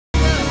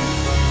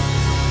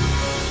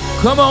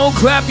Come on,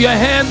 clap your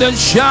hand and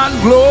shout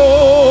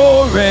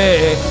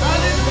glory.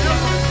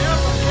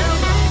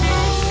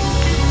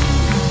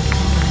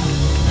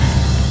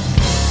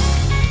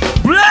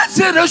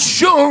 Blessed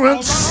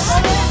assurance,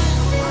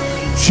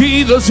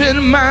 Jesus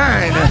in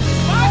mine.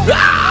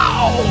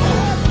 Oh,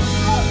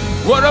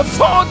 what a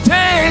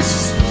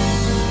foretaste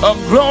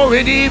of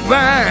glory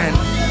divine.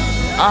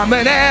 I'm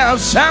an heir of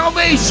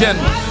salvation,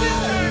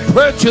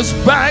 purchased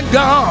by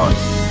God,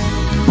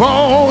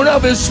 born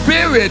of his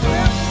spirit,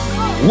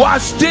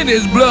 washed in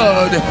his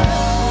blood.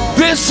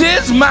 This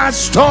is my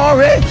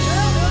story.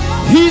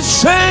 He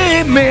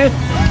saved me.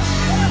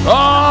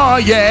 Oh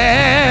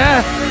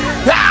yeah.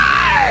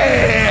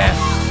 Hey!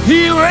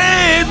 He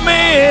raised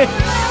me.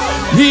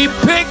 He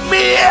picked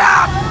me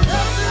up,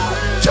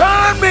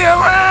 turned me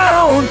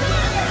around.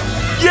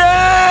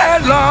 Yeah,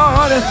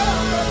 Lord.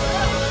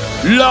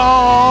 Lord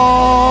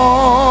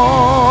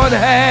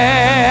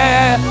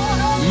have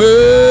mercy.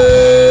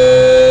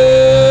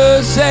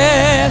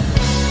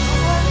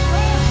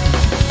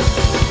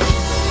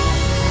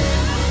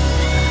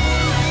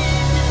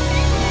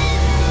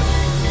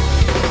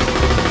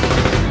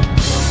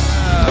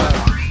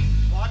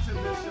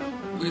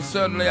 We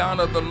certainly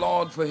honor the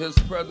Lord for his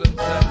presence.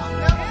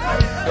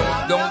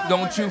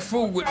 Don't you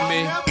fool with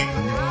me.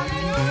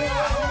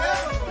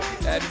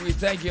 And we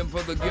thank him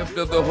for the gift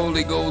of the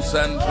Holy Ghost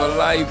and for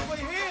life,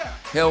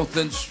 health,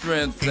 and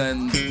strength.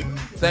 And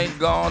thank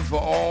God for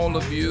all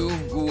of you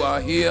who are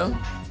here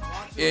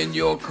in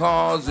your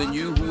cars and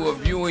you who are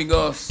viewing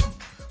us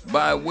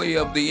by way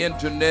of the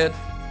internet,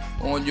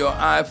 on your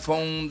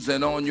iPhones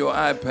and on your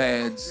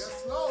iPads,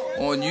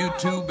 on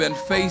YouTube and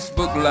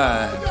Facebook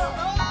Live.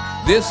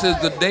 This is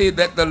the day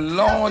that the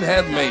Lord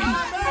hath made.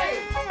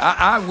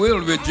 I will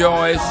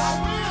rejoice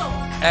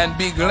and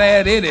be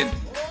glad in it.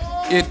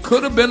 It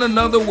could have been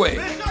another way.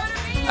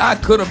 I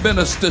could have been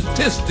a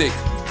statistic.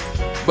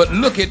 But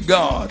look at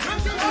God.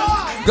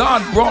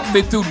 God brought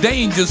me through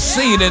dangers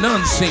seen and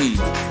unseen.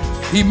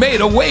 He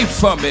made a way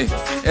for me.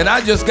 And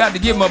I just got to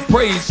give him a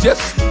praise.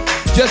 Just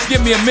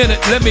give me a minute.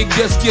 Let me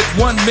just get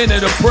 1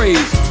 minute of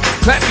praise.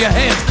 Clap your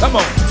hands. Come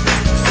on.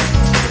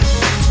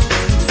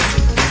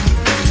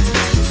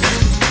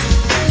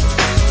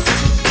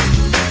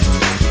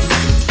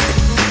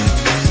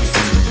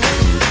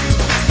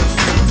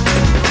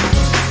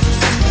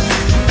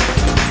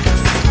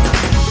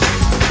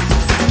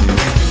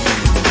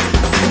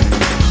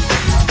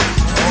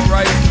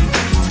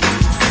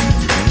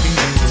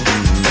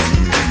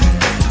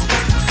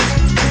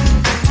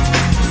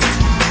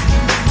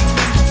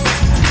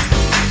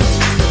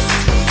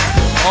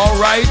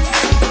 Right.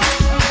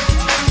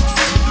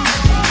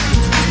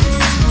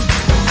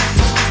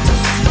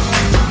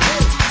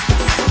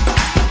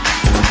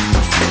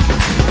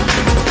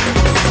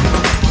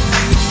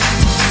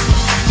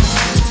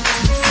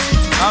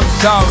 I'm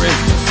sorry.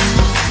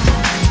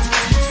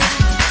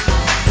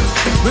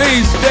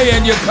 Please stay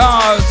in your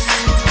cars.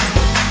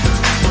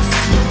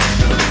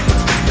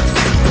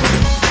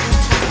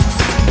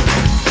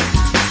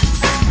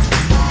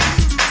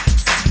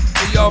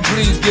 Y'all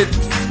please get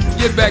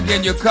back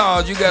in your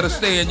cars. You got to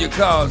stay in your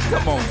cars.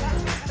 Come on.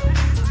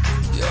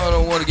 Y'all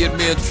don't want to get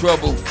me in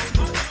trouble.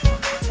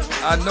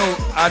 I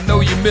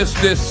know you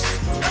missed this.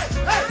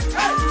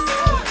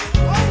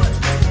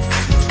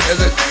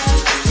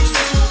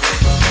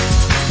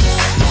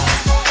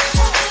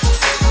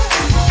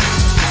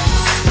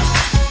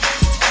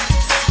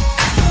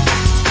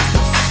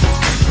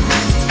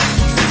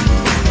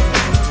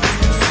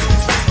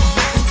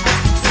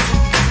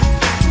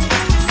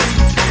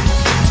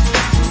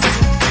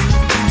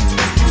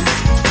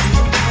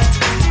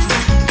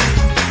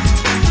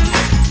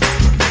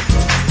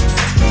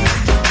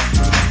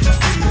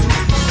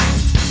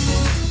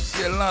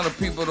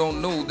 People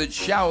don't know that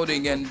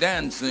shouting and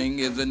dancing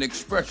is an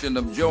expression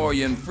of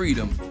joy and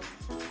freedom.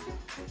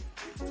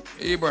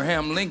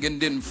 Abraham Lincoln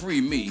didn't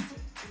free me.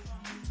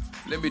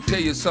 Let me tell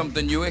you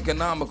something, your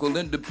economical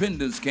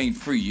independence can't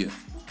free you.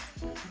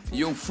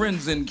 Your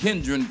friends and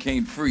kindred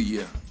can't free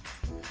you.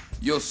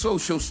 Your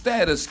social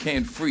status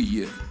can't free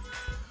you.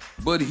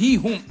 But he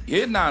whom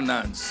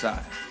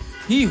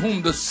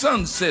the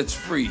Son sets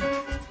free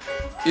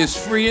is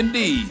free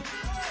indeed.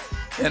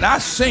 And I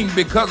sing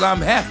because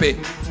I'm happy.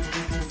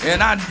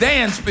 And I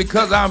dance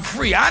because I'm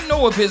free. I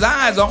know if his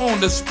eyes are on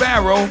the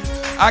sparrow,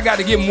 I got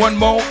to give him one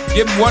more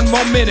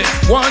minute.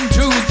 1,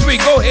 2, 3,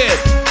 go ahead.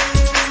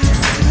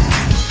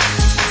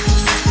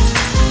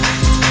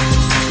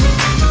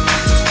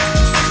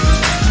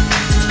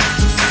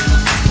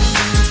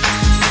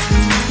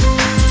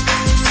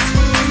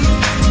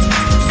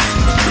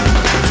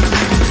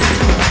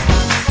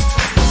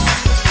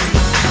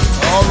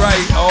 All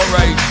right, all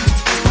right.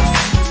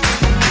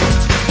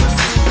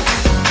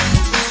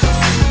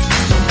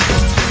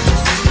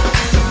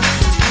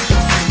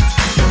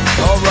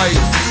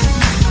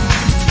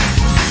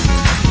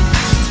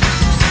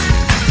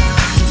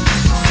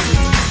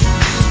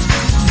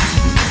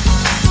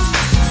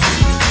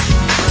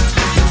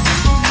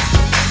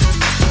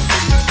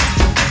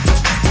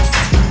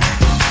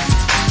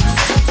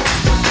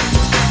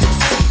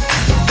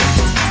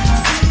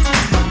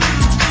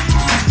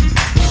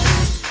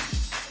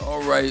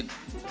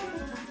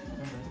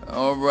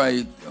 All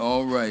right,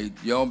 all right.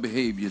 Y'all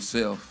behave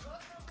yourself.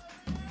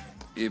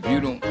 If you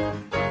don't,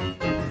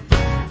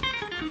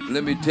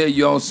 let me tell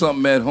y'all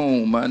something at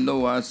home. I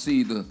know I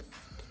see it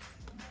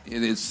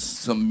is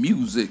some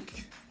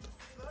music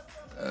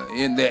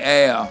in the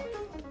air.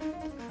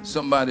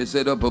 Somebody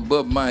said up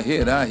above my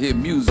head, I hear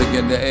music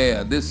in the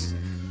air. This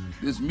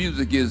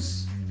music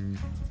is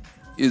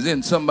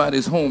in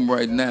somebody's home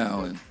right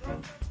now.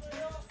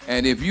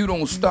 And if you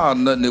don't start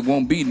nothing, it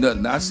won't be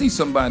nothing. I see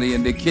somebody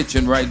in the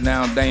kitchen right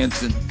now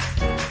dancing.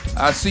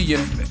 I see you.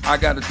 I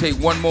got to take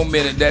one more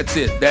minute. That's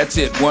it. That's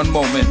it. One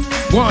moment.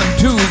 1,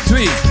 2,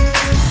 3.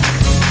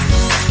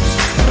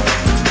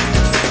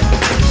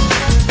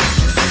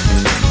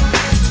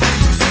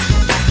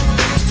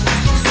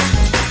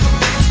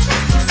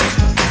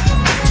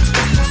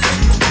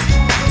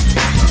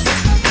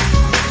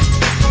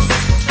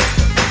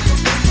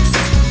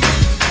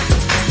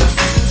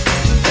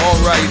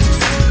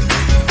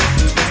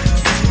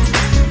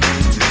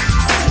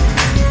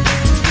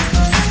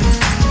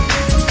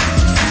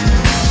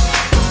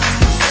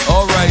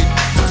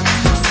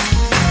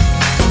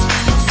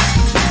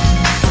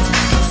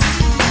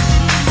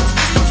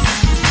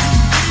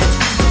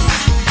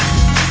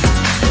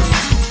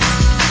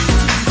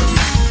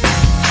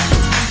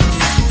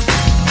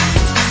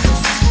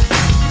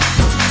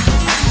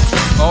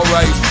 All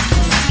right.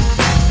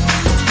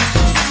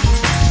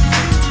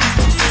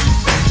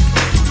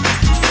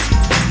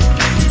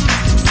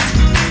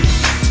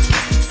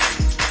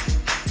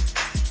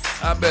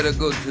 I better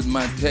go to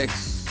my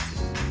text.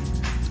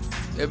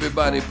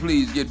 Everybody,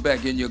 please get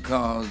back in your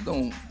cars.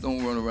 Don't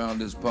run around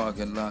this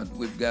parking lot.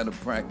 We've got to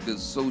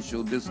practice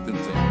social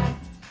distancing.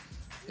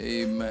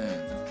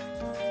 Amen.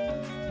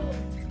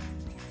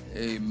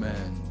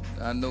 Amen.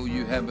 I know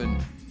you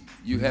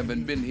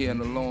haven't been here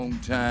in a long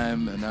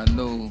time, and I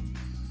know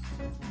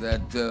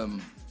that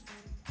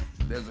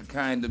there's a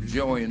kind of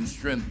joy and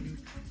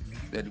strength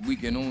that we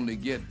can only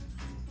get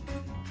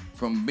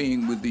from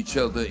being with each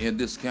other in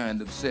this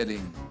kind of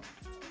setting.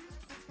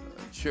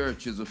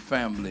 Church is a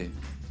family,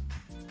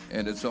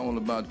 and it's all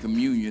about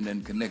communion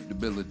and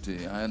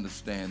connectability. I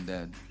understand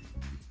that.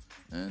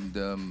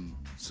 And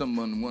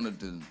someone wanted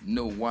to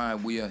know why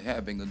we are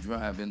having a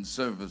drive-in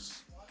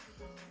service.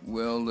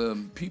 Well,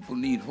 people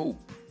need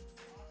hope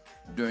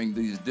during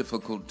these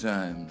difficult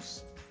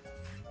times.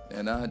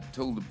 And I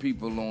told the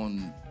people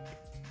on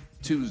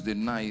Tuesday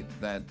night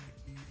that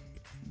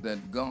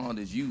God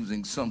is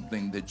using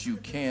something that you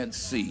can't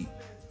see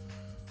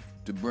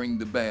to bring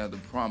to bear the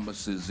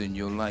promises in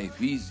your life.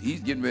 He's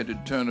getting ready to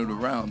turn it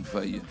around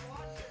for you.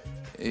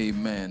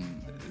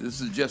 Amen.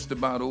 This is just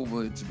about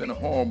over. It's been a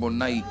horrible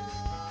night.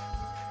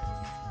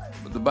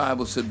 But the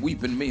Bible said,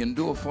 weeping may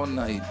endure for a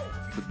night,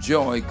 but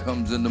joy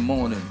comes in the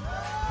morning.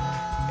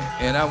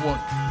 And I want,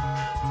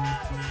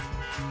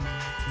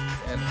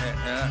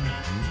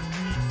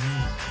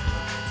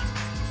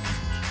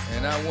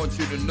 and I want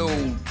you to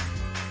know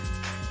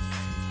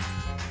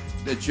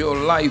that your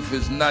life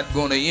is not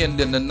going to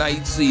end in the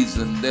night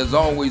season. There's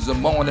always a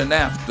morning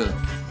after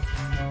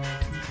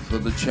for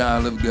the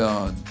child of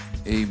God.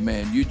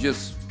 Amen. You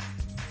just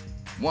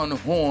one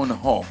horn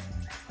hawk,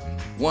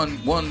 one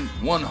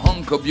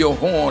hunk of your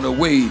horn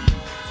away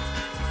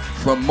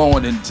from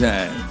morning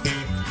time.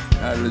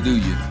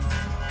 Hallelujah.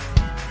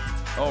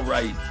 All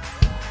right.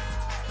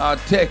 Our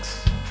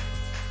text.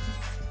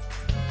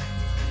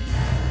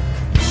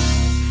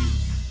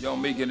 Y'all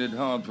making it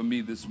hard for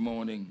me this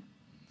morning.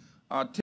 Our